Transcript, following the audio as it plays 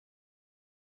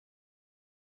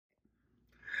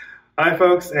Hi,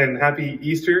 folks, and happy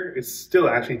Easter. It's still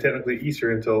actually technically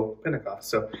Easter until Pentecost.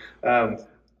 So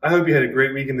I hope you had a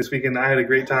great weekend this weekend. I had a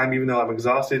great time, even though I'm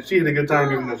exhausted. She had a good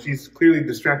time, even though she's clearly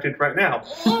distracted right now.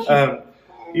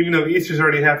 Even though Easter's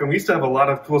already happened, we still have a lot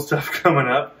of cool stuff coming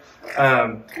up.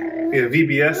 We have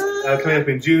VBS coming up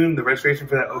in June. The registration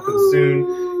for that opens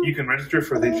soon. You can register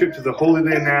for the trip to the Holy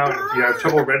Land now. And if you have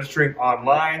trouble registering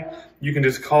online, you can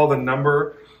just call the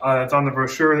number that's on the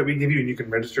brochure that we give you, and you can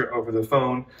register over the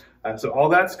phone. So all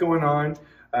that's going on.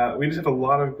 We just have a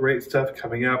lot of great stuff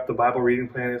coming up. The Bible reading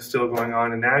plan is still going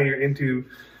on, and now you're into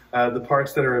the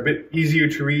parts that are a bit easier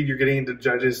to read. You're getting into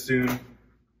Judges soon,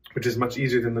 which is much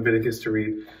easier than Leviticus to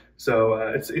read. So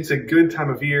it's a good time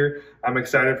of year. I'm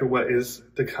excited for what is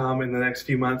to come in the next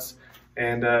few months.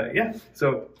 And yeah,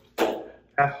 so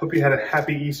I hope you had a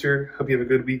happy Easter. Hope you have a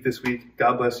good week this week.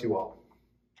 God bless you all.